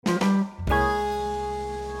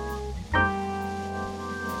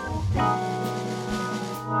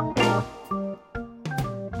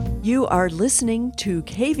You are listening to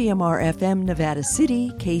KVMR-FM Nevada City,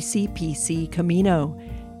 KCPC Camino.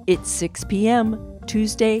 It's 6 p.m.,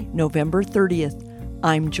 Tuesday, November 30th.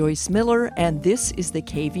 I'm Joyce Miller, and this is the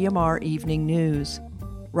KVMR Evening News.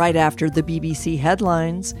 Right after the BBC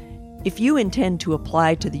headlines, if you intend to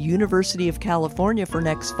apply to the University of California for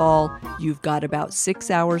next fall, you've got about 6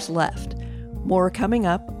 hours left. More coming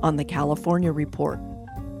up on the California Report.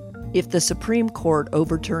 If the Supreme Court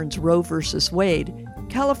overturns Roe v. Wade,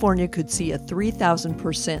 California could see a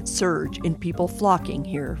 3,000% surge in people flocking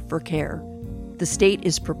here for care. The state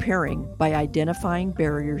is preparing by identifying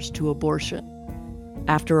barriers to abortion.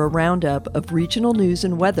 After a roundup of regional news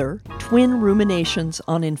and weather, twin ruminations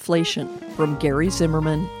on inflation from Gary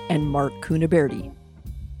Zimmerman and Mark Cunaberti.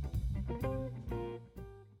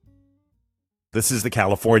 This is the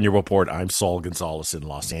California Report. I'm Saul Gonzalez in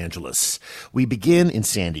Los Angeles. We begin in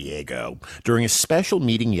San Diego. During a special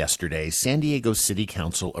meeting yesterday, San Diego City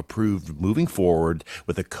Council approved moving forward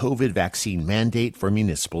with a COVID vaccine mandate for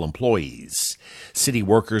municipal employees. City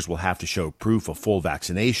workers will have to show proof of full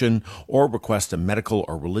vaccination or request a medical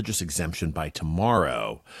or religious exemption by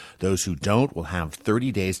tomorrow. Those who don't will have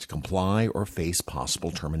 30 days to comply or face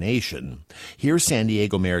possible termination. Here's San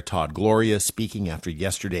Diego Mayor Todd Gloria speaking after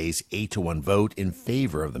yesterday's 8-1 vote in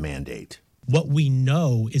favor of the mandate. What we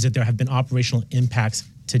know is that there have been operational impacts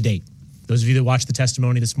to date. Those of you that watched the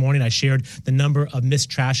testimony this morning, I shared the number of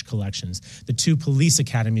missed trash collections, the 2 police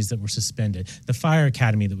academies that were suspended, the fire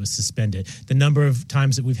academy that was suspended, the number of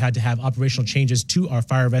times that we've had to have operational changes to our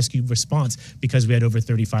fire rescue response because we had over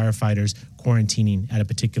 30 firefighters quarantining at a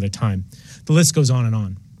particular time. The list goes on and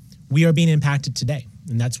on. We are being impacted today,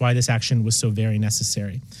 and that's why this action was so very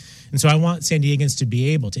necessary. And so I want San Diegans to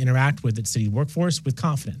be able to interact with the city workforce with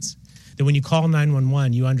confidence. That when you call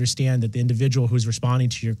 911, you understand that the individual who's responding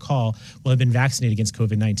to your call will have been vaccinated against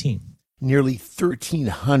COVID-19. Nearly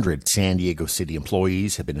 1,300 San Diego City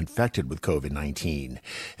employees have been infected with COVID-19.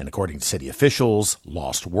 And according to city officials,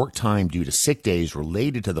 lost work time due to sick days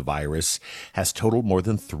related to the virus has totaled more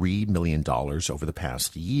than $3 million over the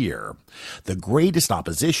past year. The greatest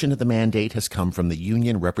opposition to the mandate has come from the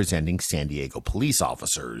union representing San Diego police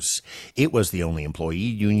officers. It was the only employee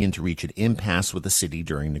union to reach an impasse with the city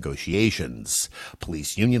during negotiations.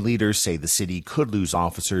 Police union leaders say the city could lose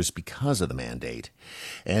officers because of the mandate.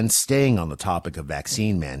 And staying on the topic of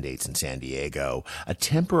vaccine mandates in San Diego, a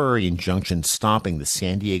temporary injunction stopping the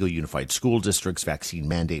San Diego Unified School District's vaccine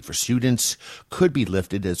mandate for students could be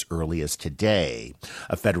lifted as early as today.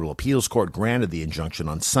 A federal appeals court granted the injunction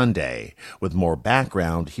on Sunday. With more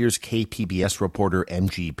background, here's KPBS reporter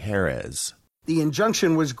MG Perez. The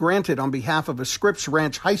injunction was granted on behalf of a Scripps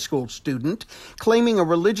Ranch High School student claiming a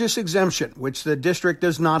religious exemption, which the district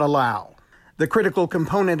does not allow. The critical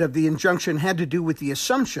component of the injunction had to do with the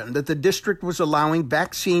assumption that the district was allowing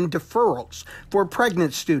vaccine deferrals for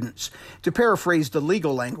pregnant students. To paraphrase the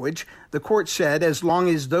legal language, the court said as long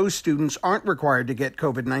as those students aren't required to get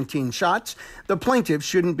COVID-19 shots, the plaintiffs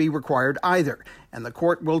shouldn't be required either, and the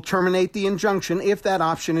court will terminate the injunction if that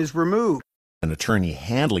option is removed. An attorney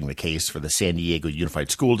handling the case for the San Diego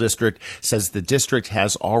Unified School District says the district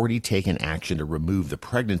has already taken action to remove the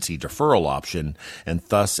pregnancy deferral option and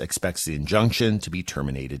thus expects the injunction to be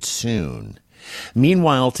terminated soon.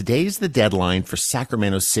 Meanwhile, today's the deadline for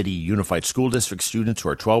Sacramento City Unified School District students who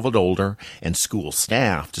are 12 and older and school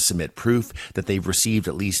staff to submit proof that they've received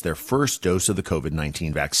at least their first dose of the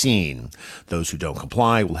COVID-19 vaccine. Those who don't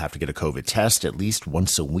comply will have to get a COVID test at least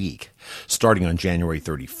once a week. Starting on January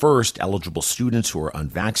 31st, eligible students who are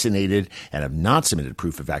unvaccinated and have not submitted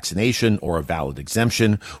proof of vaccination or a valid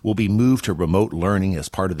exemption will be moved to remote learning as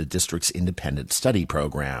part of the district's independent study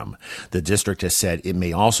program. The district has said it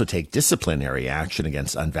may also take disciplinary action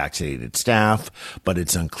against unvaccinated staff, but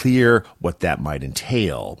it's unclear what that might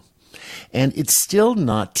entail. And it's still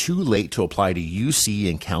not too late to apply to UC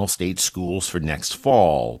and Cal State schools for next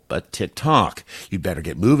fall. But tick-tock, you'd better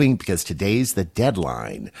get moving because today's the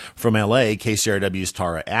deadline. From LA, KCRW's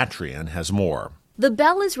Tara Atrian has more. The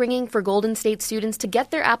bell is ringing for Golden State students to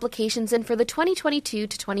get their applications in for the 2022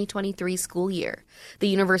 to 2023 school year. The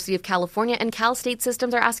University of California and Cal State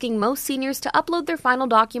systems are asking most seniors to upload their final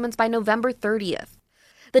documents by November 30th.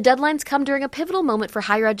 The deadlines come during a pivotal moment for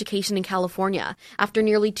higher education in California. After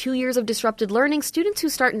nearly 2 years of disrupted learning, students who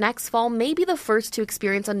start next fall may be the first to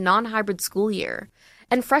experience a non-hybrid school year.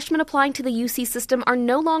 And freshmen applying to the UC system are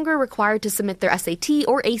no longer required to submit their SAT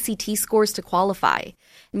or ACT scores to qualify.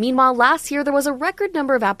 Meanwhile, last year there was a record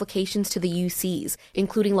number of applications to the UCs,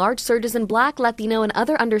 including large surges in Black, Latino, and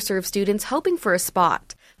other underserved students hoping for a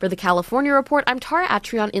spot. For the California Report, I'm Tara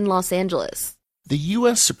Atrian in Los Angeles. The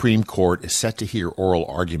U.S. Supreme Court is set to hear oral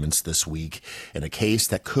arguments this week in a case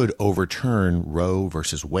that could overturn Roe v.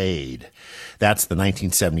 Wade. That's the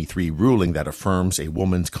 1973 ruling that affirms a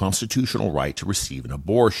woman's constitutional right to receive an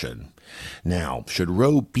abortion. Now, should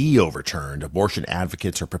Roe be overturned, abortion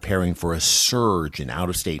advocates are preparing for a surge in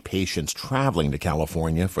out-of-state patients traveling to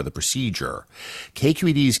California for the procedure.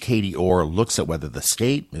 KQED's Katie Orr looks at whether the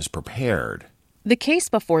state is prepared. The case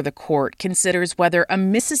before the court considers whether a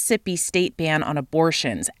Mississippi state ban on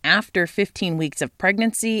abortions after 15 weeks of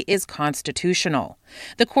pregnancy is constitutional.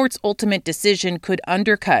 The court's ultimate decision could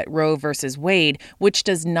undercut Roe v. Wade, which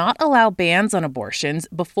does not allow bans on abortions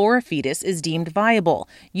before a fetus is deemed viable,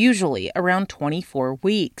 usually around 24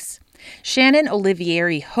 weeks. Shannon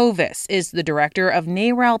Olivieri-Hovis is the director of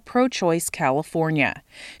NARAL Pro-Choice California.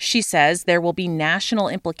 She says there will be national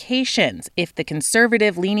implications if the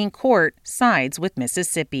conservative-leaning court sides with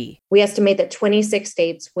Mississippi. We estimate that 26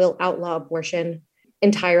 states will outlaw abortion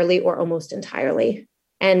entirely or almost entirely.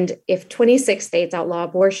 And if 26 states outlaw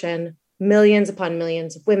abortion, millions upon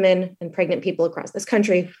millions of women and pregnant people across this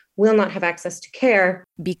country will not have access to care.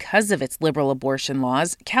 Because of its liberal abortion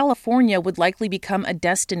laws, California would likely become a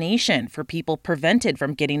destination for people prevented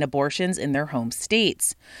from getting abortions in their home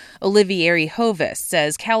states. Olivieri-Hovis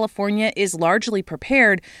says California is largely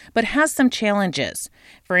prepared, but has some challenges.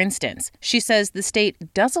 For instance, she says the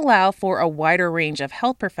state does allow for a wider range of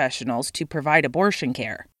health professionals to provide abortion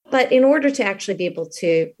care. But in order to actually be able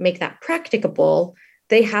to make that practicable,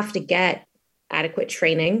 they have to get adequate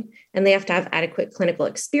training and they have to have adequate clinical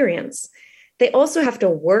experience. They also have to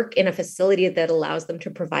work in a facility that allows them to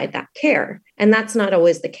provide that care. And that's not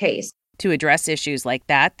always the case. To address issues like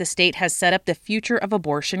that, the state has set up the Future of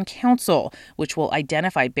Abortion Council, which will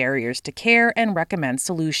identify barriers to care and recommend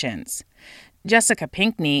solutions. Jessica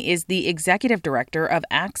Pinkney is the executive director of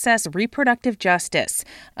Access Reproductive Justice,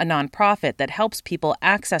 a nonprofit that helps people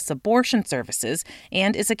access abortion services,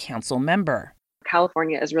 and is a council member.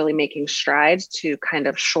 California is really making strides to kind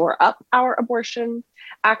of shore up our abortion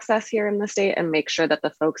access here in the state and make sure that the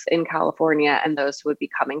folks in California and those who would be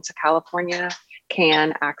coming to California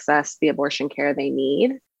can access the abortion care they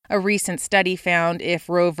need. A recent study found if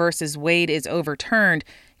Roe v. Wade is overturned,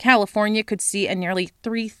 California could see a nearly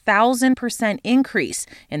 3,000% increase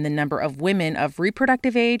in the number of women of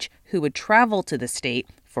reproductive age who would travel to the state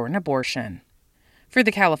for an abortion. For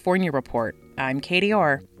the California Report, I'm Katie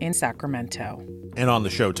Orr in Sacramento. And on the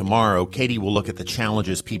show tomorrow, Katie will look at the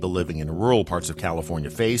challenges people living in rural parts of California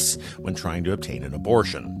face when trying to obtain an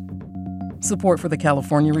abortion. Support for the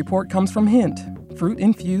California Report comes from Hint,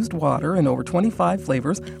 fruit-infused water in over 25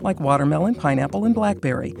 flavors like watermelon, pineapple, and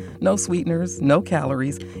blackberry. No sweeteners, no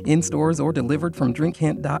calories, in stores or delivered from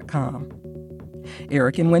drinkhint.com.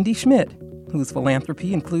 Eric and Wendy Schmidt, whose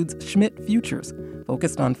philanthropy includes Schmidt Futures,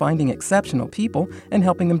 focused on finding exceptional people and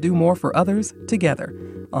helping them do more for others together,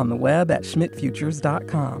 on the web at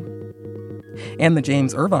schmidtfutures.com. And the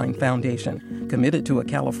James Irvine Foundation, committed to a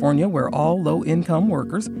California where all low-income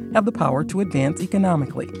workers have the power to advance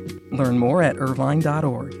economically. Learn more at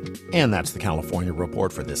irvine.org. And that's the California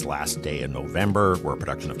Report for this last day in November. We're a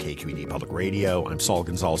production of KQED Public Radio. I'm Saul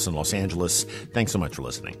Gonzalez in Los Angeles. Thanks so much for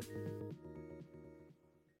listening.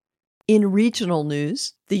 In regional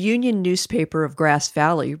news, the Union newspaper of Grass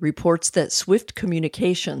Valley reports that Swift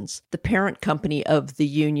Communications, the parent company of the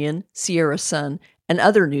Union, Sierra Sun, and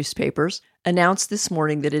other newspapers, announced this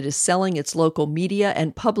morning that it is selling its local media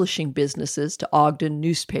and publishing businesses to Ogden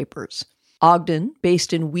Newspapers. Ogden,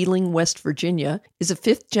 based in Wheeling, West Virginia, is a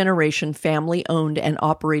fifth-generation family-owned and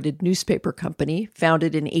operated newspaper company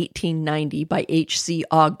founded in 1890 by H.C.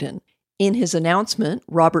 Ogden. In his announcement,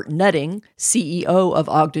 Robert Nutting, CEO of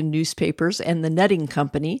Ogden Newspapers and the Nutting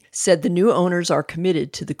Company, said the new owners are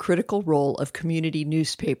committed to the critical role of community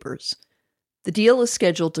newspapers. The deal is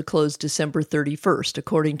scheduled to close December 31st,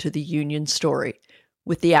 according to the Union story.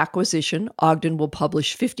 With the acquisition, Ogden will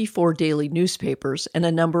publish 54 daily newspapers and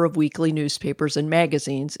a number of weekly newspapers and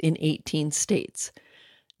magazines in 18 states.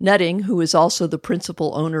 Nutting, who is also the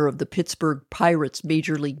principal owner of the Pittsburgh Pirates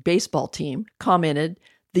Major League Baseball team, commented,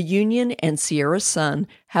 "The Union and Sierra Sun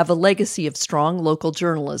have a legacy of strong local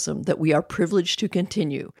journalism that we are privileged to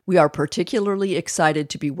continue. We are particularly excited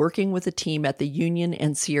to be working with a team at the Union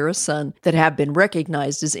and Sierra Sun that have been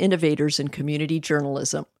recognized as innovators in community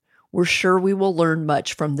journalism. We're sure we will learn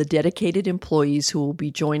much from the dedicated employees who will be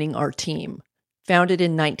joining our team." Founded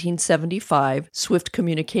in 1975, Swift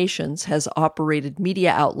Communications has operated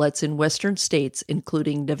media outlets in western states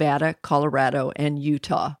including Nevada, Colorado, and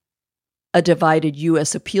Utah. A divided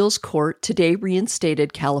U.S. appeals court today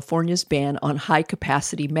reinstated California's ban on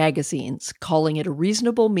high-capacity magazines, calling it a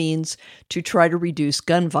reasonable means to try to reduce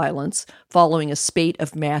gun violence following a spate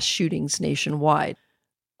of mass shootings nationwide.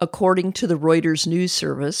 According to the Reuters news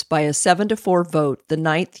service, by a 7-4 vote, the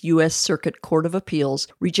Ninth U.S. Circuit Court of Appeals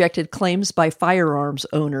rejected claims by firearms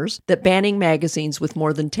owners that banning magazines with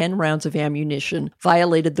more than 10 rounds of ammunition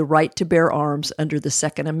violated the right to bear arms under the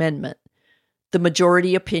Second Amendment. The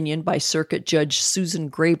majority opinion by Circuit Judge Susan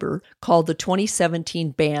Graber called the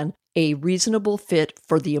 2017 ban a reasonable fit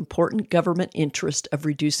for the important government interest of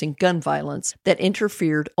reducing gun violence that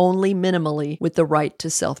interfered only minimally with the right to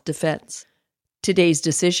self-defense. Today's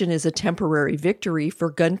decision is a temporary victory for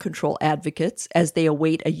gun control advocates as they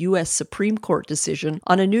await a U.S. Supreme Court decision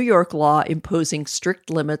on a New York law imposing strict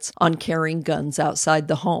limits on carrying guns outside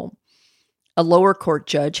the home. A lower court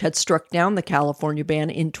judge had struck down the California ban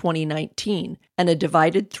in 2019, and a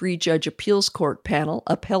divided 3-judge appeals court panel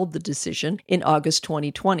upheld the decision in August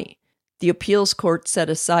 2020. The appeals court set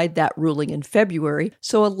aside that ruling in February,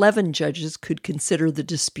 so 11 judges could consider the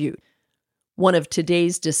dispute. One of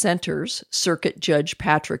today's dissenters, Circuit Judge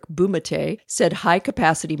Patrick Bumate, said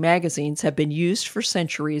high-capacity magazines have been used for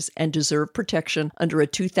centuries and deserve protection under a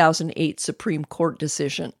 2008 Supreme Court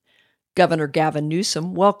decision. Governor Gavin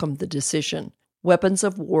Newsom welcomed the decision. "Weapons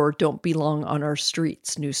of war don't belong on our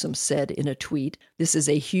streets," Newsom said in a tweet. "This is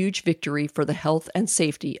a huge victory for the health and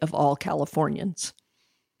safety of all Californians."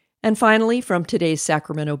 And finally, from today's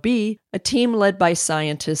Sacramento Bee, a team led by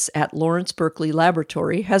scientists at Lawrence Berkeley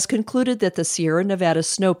Laboratory has concluded that the Sierra Nevada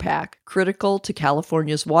snowpack, critical to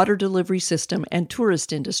California's water delivery system and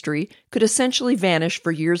tourist industry, could essentially vanish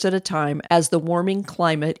for years at a time as the warming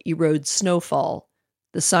climate erodes snowfall.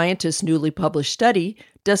 The scientists' newly published study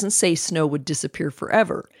doesn't say snow would disappear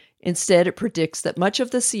forever. Instead, it predicts that much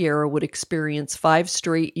of the Sierra would experience 5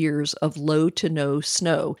 straight years of low to no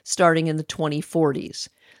snow, starting in the 2040s.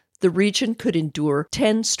 The region could endure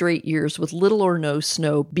 10 straight years with little or no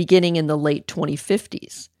snow beginning in the late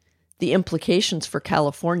 2050s. The implications for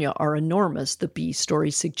California are enormous, the Bee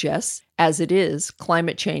story suggests. As it is,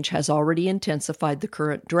 climate change has already intensified the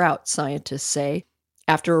current drought, scientists say.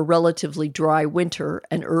 After a relatively dry winter,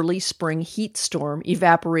 an early spring heat storm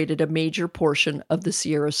evaporated a major portion of the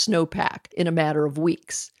Sierra snowpack in a matter of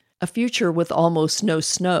weeks. A future with almost no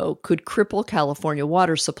snow could cripple California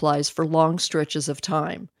water supplies for long stretches of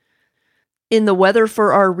time. In the weather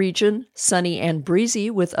for our region, sunny and breezy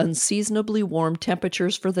with unseasonably warm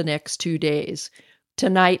temperatures for the next 2 days.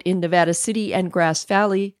 Tonight in Nevada City and Grass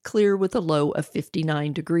Valley, clear with a low of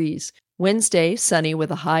 59 degrees. Wednesday, sunny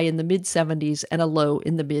with a high in the mid-70s and a low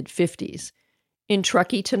in the mid-50s. In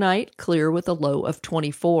Truckee tonight, clear with a low of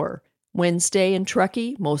 24. Wednesday in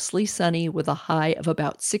Truckee, mostly sunny with a high of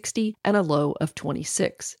about 60 and a low of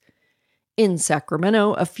 26. In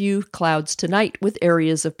Sacramento, a few clouds tonight with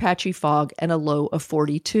areas of patchy fog and a low of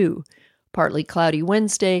 42. Partly cloudy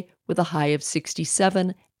Wednesday with a high of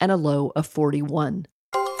 67 and a low of 41.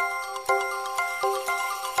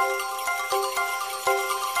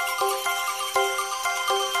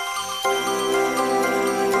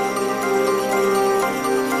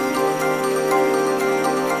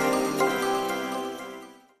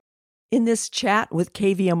 In this chat with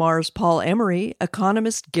KVMR's Paul Emery,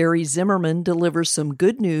 economist Gary Zimmerman delivers some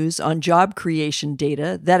good news on job creation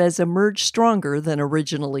data that has emerged stronger than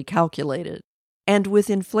originally calculated. And with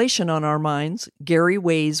inflation on our minds, Gary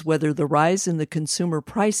weighs whether the rise in the Consumer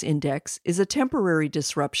Price Index is a temporary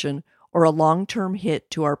disruption or a long-term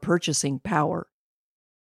hit to our purchasing power.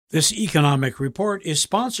 This economic report is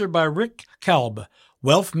sponsored by Rick Kalb,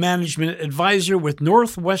 Wealth Management Advisor with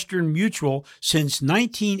Northwestern Mutual since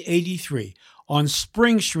 1983 on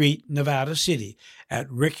Spring Street, Nevada City at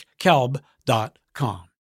rickkalb.com.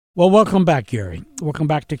 Well, welcome back, Gary. Welcome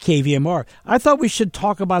back to KVMR. I thought we should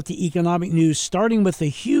talk about the economic news, starting with the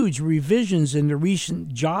huge revisions in the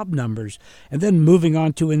recent job numbers, and then moving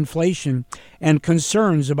on to inflation and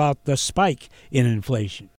concerns about the spike in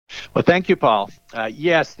inflation. Well, thank you, Paul.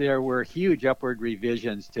 Yes, there were huge upward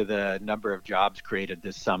revisions to the number of jobs created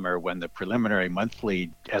this summer when the preliminary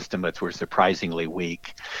monthly estimates were surprisingly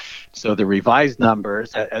weak. So the revised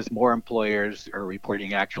numbers, as more employers are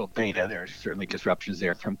reporting actual data, there are certainly disruptions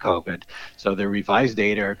there from COVID. So the revised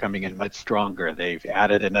data are coming in much stronger. They've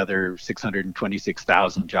added another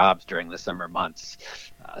 626,000 jobs during the summer months.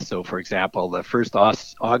 So, for example, the first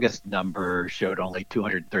August number showed only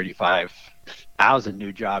 235,000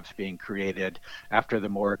 new jobs being created. After the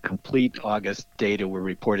more complete August data were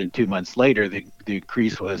reported 2 months later, the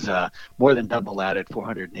increase was more than double that at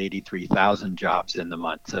 483,000 jobs in the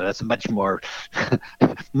month. So that's much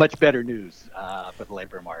better news for the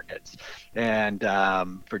labor markets and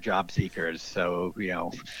for job seekers. So,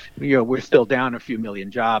 we're still down a few million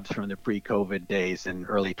jobs from the pre-COVID days in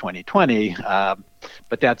early 2020.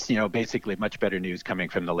 But that's, basically much better news coming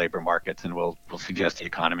from the labor markets, and will suggest the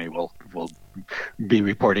economy will be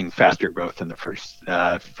reporting faster growth in the first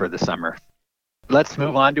for the summer. Let's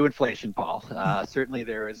move on to inflation, Paul. Certainly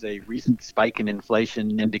there is a recent spike in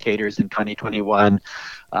inflation indicators in 2021. In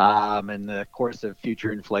the course of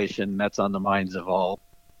future inflation, that's on the minds of all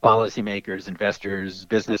policymakers, investors,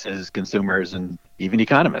 businesses, consumers, and even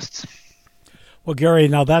economists. Well, Gary,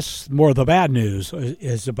 now that's more of the bad news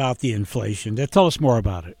is about the inflation. Tell us more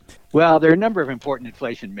about it. Well, there are a number of important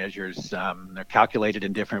inflation measures. They're calculated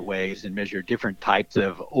in different ways and measure different types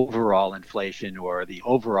of overall inflation or the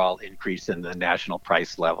overall increase in the national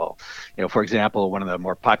price level. For example, one of the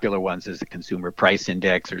more popular ones is the Consumer Price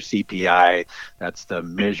Index, or CPI. That's the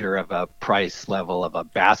measure of a price level of a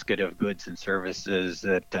basket of goods and services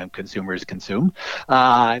that consumers consume.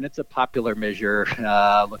 And it's a popular measure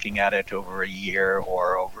looking at it over a year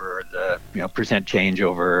or over the percent change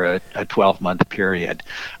over a 12-month period.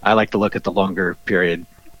 I like to look at the longer period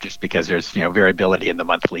just because there's variability in the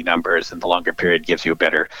monthly numbers, and the longer period gives you a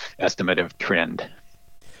better estimate of trend.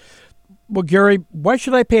 Well, Gary, why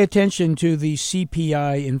should I pay attention to the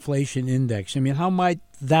CPI inflation index? I mean, how might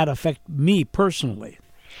that affect me personally?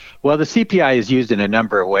 Well, the CPI is used in a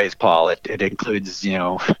number of ways, Paul. It includes,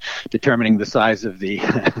 determining the size of the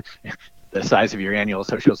size of your annual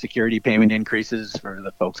Social Security payment increases for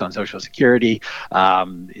the folks on Social Security.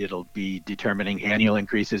 It'll be determining annual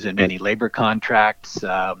increases in many labor contracts.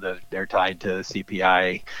 They're tied to the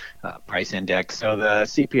CPI price index. So the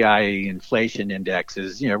CPI inflation index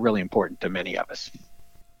is, really important to many of us.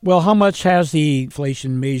 Well, how much has the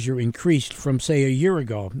inflation measure increased from, say, a year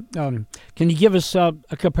ago? Can you give us a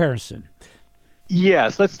comparison?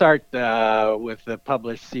 Yes, let's start with the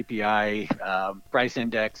published CPI price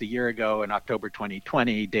index. A year ago in October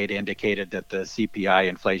 2020, data indicated that the CPI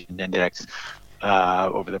inflation index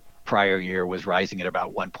over the prior year was rising at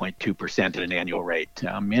about 1.2% at an annual rate.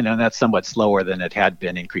 And that's somewhat slower than it had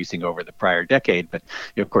been increasing over the prior decade. But,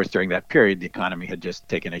 of course, during that period, the economy had just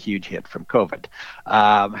taken a huge hit from COVID.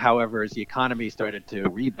 However, as the economy started to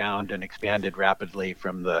rebound and expanded rapidly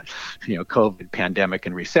from the, COVID pandemic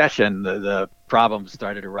and recession, the problems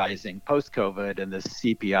started arising post-COVID, and the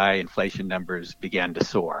CPI inflation numbers began to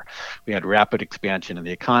soar. We had rapid expansion in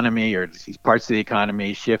the economy, or these parts of the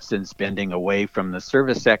economy, shifts in spending away from the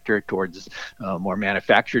service sector towards more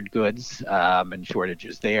manufactured goods and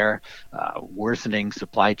shortages there, worsening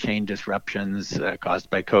supply chain disruptions caused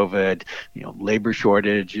by COVID, labor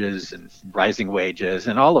shortages and rising wages,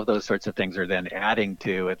 and all of those sorts of things are then adding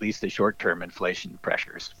to at least the short-term inflation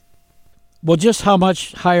pressures. Well, just how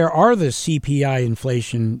much higher are the CPI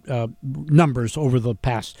inflation numbers over the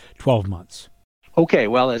past 12 months? Okay,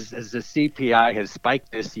 well, as the CPI has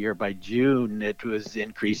spiked this year, by June, it was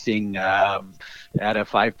increasing at a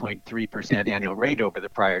 5.3% annual rate over the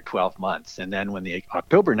prior 12 months. And then when the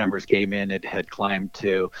October numbers came in, it had climbed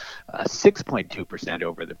to 6.2%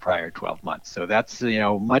 over the prior 12 months. So that's,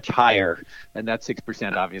 much higher. And that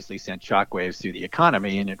 6% obviously sent shockwaves through the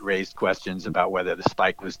economy, and it raised questions about whether the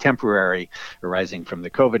spike was temporary, arising from the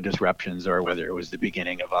COVID disruptions, or whether it was the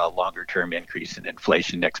beginning of a longer-term increase in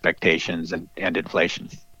inflation expectations and inflation.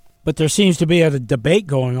 But there seems to be a debate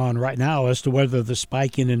going on right now as to whether the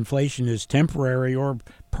spike in inflation is temporary or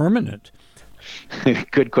permanent.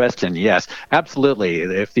 Good question. Yes, absolutely.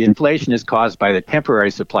 If the inflation is caused by the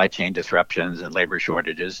temporary supply chain disruptions and labor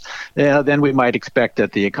shortages, then we might expect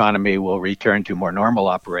that the economy will return to more normal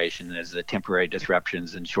operation as the temporary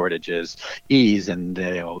disruptions and shortages ease, and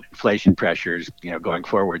inflation pressures, going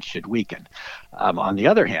forward should weaken. On the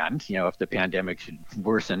other hand, if the pandemic should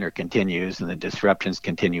worsen or continues and the disruptions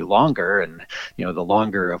continue longer, and the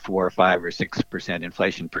longer a 4 or 5 or 6%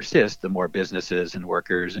 inflation persists, the more businesses and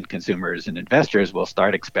workers and consumers and investors will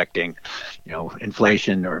start expecting,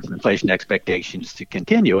 inflation or inflation expectations to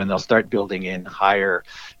continue, and they'll start building in higher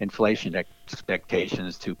inflation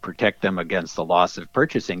expectations to protect them against the loss of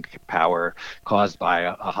purchasing power caused by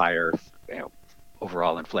a higher,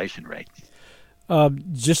 overall inflation rate.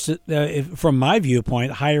 From my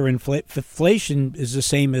viewpoint, higher inflation is the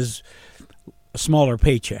same as a smaller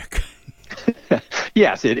paycheck.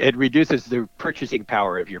 Yes, it reduces the purchasing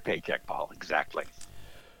power of your paycheck, Paul. Exactly.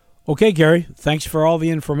 Okay, Gary, thanks for all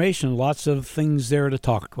the information. Lots of things there to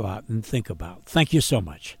talk about and think about. Thank you so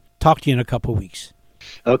much. Talk to you in a couple of weeks.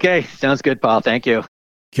 Okay, sounds good, Paul. Thank you.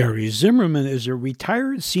 Gary Zimmerman is a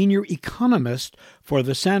retired senior economist for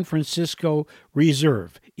the San Francisco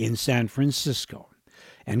Reserve in San Francisco,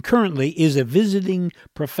 and currently is a visiting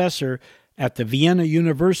professor at the Vienna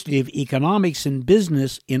University of Economics and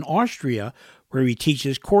Business in Austria, where he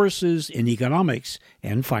teaches courses in economics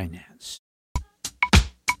and finance.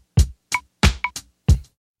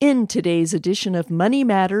 In today's edition of Money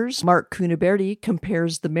Matters, Mark Cunaberti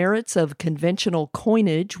compares the merits of conventional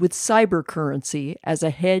coinage with cybercurrency as a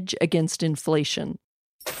hedge against inflation.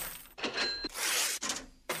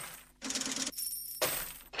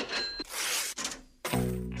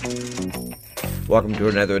 Welcome to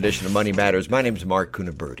another edition of Money Matters. My name is Mark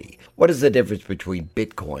Cunaberti. What is the difference between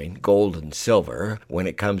Bitcoin, gold, and silver when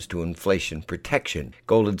it comes to inflation protection?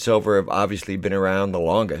 Gold and silver have obviously been around the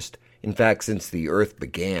longest. In fact, since the Earth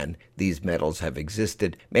began, these metals have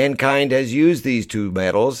existed. Mankind has used these two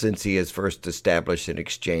metals since he has first established an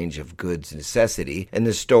exchange of goods necessity, and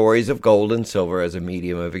the stories of gold and silver as a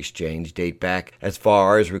medium of exchange date back as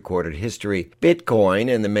far as recorded history.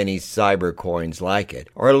 Bitcoin and the many cyber coins like it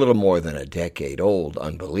are a little more than a decade old,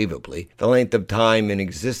 unbelievably. The length of time in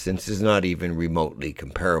existence is not even remotely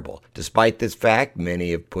comparable. Despite this fact,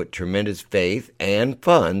 many have put tremendous faith and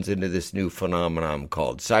funds into this new phenomenon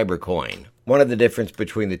called cybercoin. One of the differences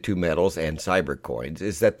between the two metals and cybercoins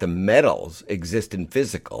is that the metals exist in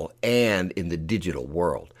physical and in the digital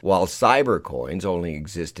world, while cybercoins only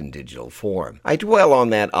exist in digital form. I dwell on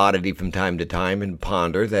that oddity from time to time and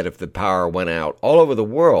ponder that if the power went out all over the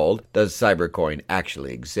world, does cybercoin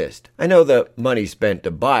actually exist? I know the money spent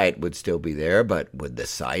to buy it would still be there, but would the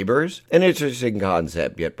cybers? An interesting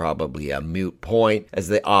concept, yet probably a moot point, as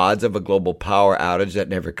the odds of a global power outage that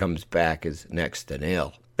never comes back is next to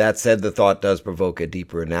nil. That said, the thought does provoke a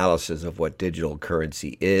deeper analysis of what digital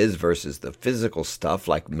currency is versus the physical stuff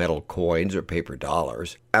like metal coins or paper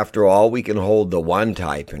dollars. After all, we can hold the one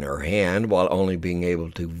type in our hand while only being able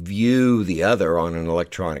to view the other on an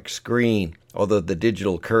electronic screen. Although the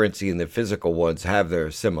digital currency and the physical ones have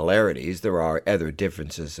their similarities, there are other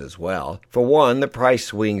differences as well. For one, the price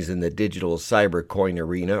swings in the digital cyber coin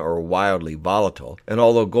arena are wildly volatile, and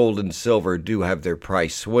although gold and silver do have their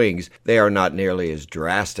price swings, they are not nearly as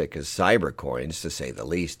drastic as cyber coins, to say the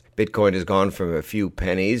least. Bitcoin has gone from a few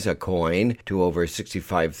pennies a coin to over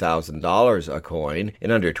 $65,000 a coin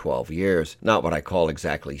in under 12 years. Not what I call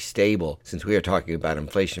exactly stable. Since we are talking about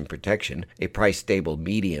inflation protection, a price-stable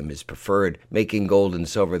medium is preferred, making gold and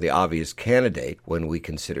silver the obvious candidate when we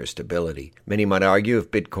consider stability. Many might argue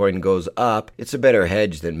if Bitcoin goes up, it's a better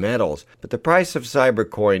hedge than metals, but the price of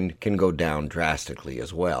cybercoin can go down drastically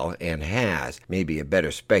as well, and has. Maybe a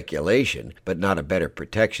better speculation, but not a better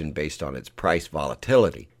protection based on its price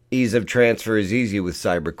volatility. Ease of transfer is easy with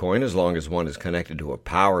cybercoin as long as one is connected to a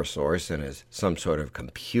power source and is some sort of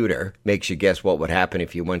computer. Makes you guess what would happen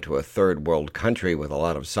if you went to a third world country with a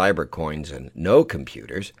lot of cybercoins and no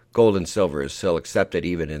computers. Gold and silver is still accepted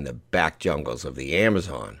even in the back jungles of the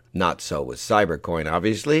Amazon. Not so with cybercoin,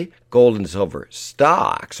 obviously. Gold and silver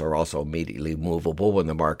stocks are also immediately movable when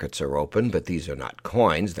the markets are open, but these are not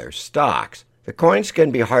coins, they're stocks. The coins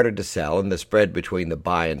can be harder to sell, and the spread between the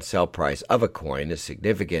buy and sell price of a coin is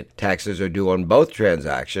significant. Taxes are due on both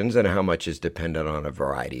transactions, and how much is dependent on a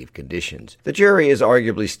variety of conditions. The jury is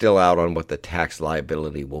arguably still out on what the tax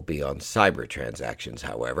liability will be on cyber transactions,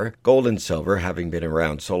 however. Gold and silver, having been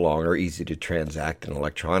around so long, are easy to transact in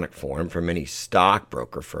electronic form from any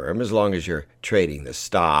stockbroker firm, as long as you're trading the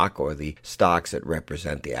stock or the stocks that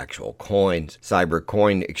represent the actual coins. Cyber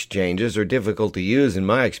coin exchanges are difficult to use in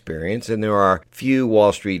my experience, and there are few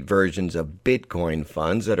Wall Street versions of Bitcoin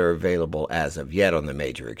funds that are available as of yet on the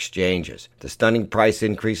major exchanges. The stunning price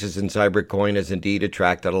increases in cybercoin has indeed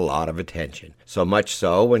attracted a lot of attention. So much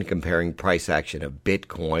so, when comparing price action of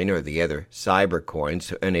Bitcoin or the other cybercoins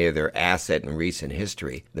to any other asset in recent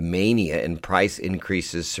history, the mania and price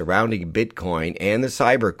increases surrounding Bitcoin and the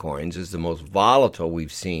cybercoins is the most volatile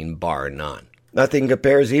we've seen, bar none. Nothing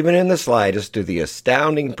compares even in the slightest to the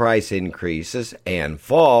astounding price increases and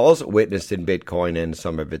falls witnessed in Bitcoin and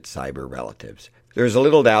some of its cyber relatives. There is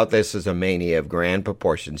little doubt this is a mania of grand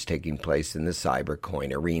proportions taking place in the cyber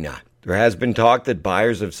coin arena. There has been talk that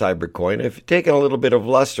buyers of Cybercoin have taken a little bit of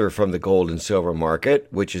luster from the gold and silver market,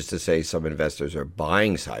 which is to say some investors are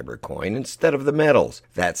buying Cybercoin instead of the metals.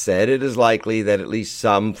 That said, it is likely that at least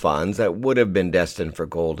some funds that would have been destined for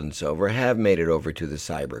gold and silver have made it over to the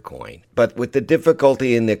Cybercoin. But with the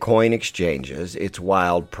difficulty in the coin exchanges, its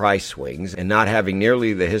wild price swings, and not having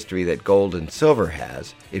nearly the history that gold and silver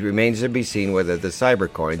has, it remains to be seen whether the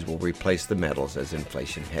Cybercoins will replace the metals as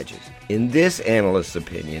inflation hedges. In this analyst's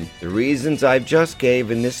opinion, the reasons I've just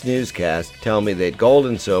gave in this newscast tell me that gold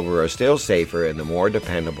and silver are still safer and the more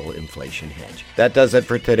dependable inflation hedge. That does it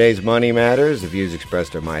for today's Money Matters. The views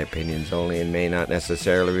expressed are my opinions only and may not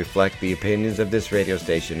necessarily reflect the opinions of this radio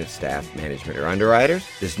station, its staff, management, or underwriters.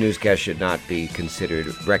 This newscast should not be considered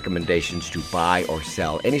recommendations to buy or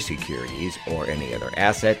sell any securities or any other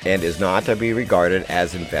asset and is not to be regarded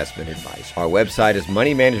as investment advice. Our website is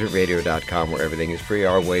moneymanagementradio.com, where everything is free.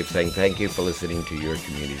 Our way of saying thank you for listening to your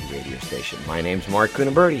community radio station. My name's Mark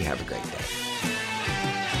Cunaberti. Have a great day.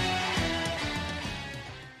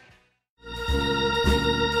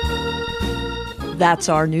 That's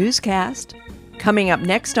our newscast. Coming up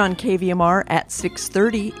next on KVMR at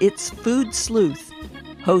 6:30, it's Food Sleuth.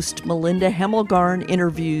 Host Melinda Hemmelgarn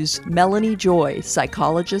interviews Melanie Joy,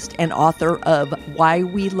 psychologist and author of Why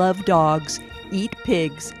We Love Dogs, Eat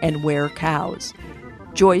Pigs, and Wear Cows.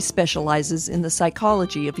 Joy specializes in the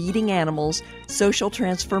psychology of eating animals, social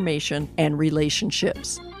transformation, and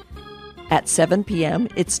relationships. At 7 p.m.,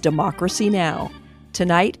 it's Democracy Now!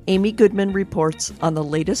 Tonight, Amy Goodman reports on the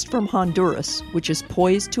latest from Honduras, which is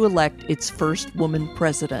poised to elect its first woman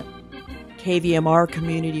president. KVMR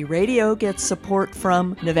Community Radio gets support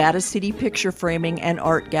from Nevada City Picture Framing and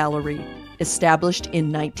Art Gallery, established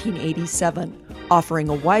in 1987, offering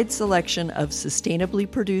a wide selection of sustainably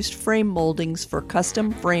produced frame moldings for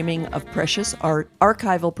custom framing of precious art,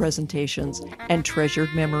 archival presentations, and treasured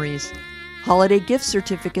memories. Holiday gift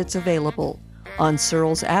certificates available on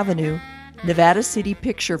Searles Avenue,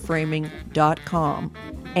 NevadaCityPictureFraming.com,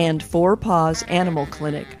 and Four Paws Animal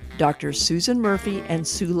Clinic. Dr. Susan Murphy and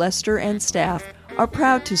Sue Lester and staff are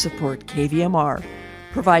proud to support KVMR,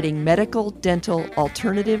 providing medical, dental,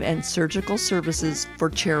 alternative, and surgical services for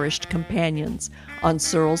cherished companions on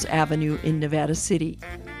Searles Avenue in Nevada City.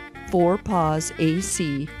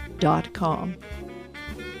 FourPawsAC.com.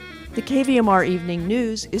 The KVMR Evening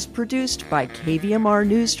News is produced by KVMR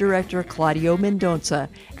News Director Claudio Mendonça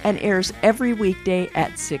and airs every weekday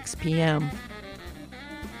at 6 p.m.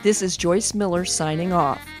 This is Joyce Miller signing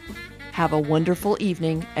off. Have a wonderful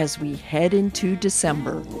evening as we head into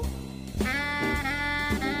December.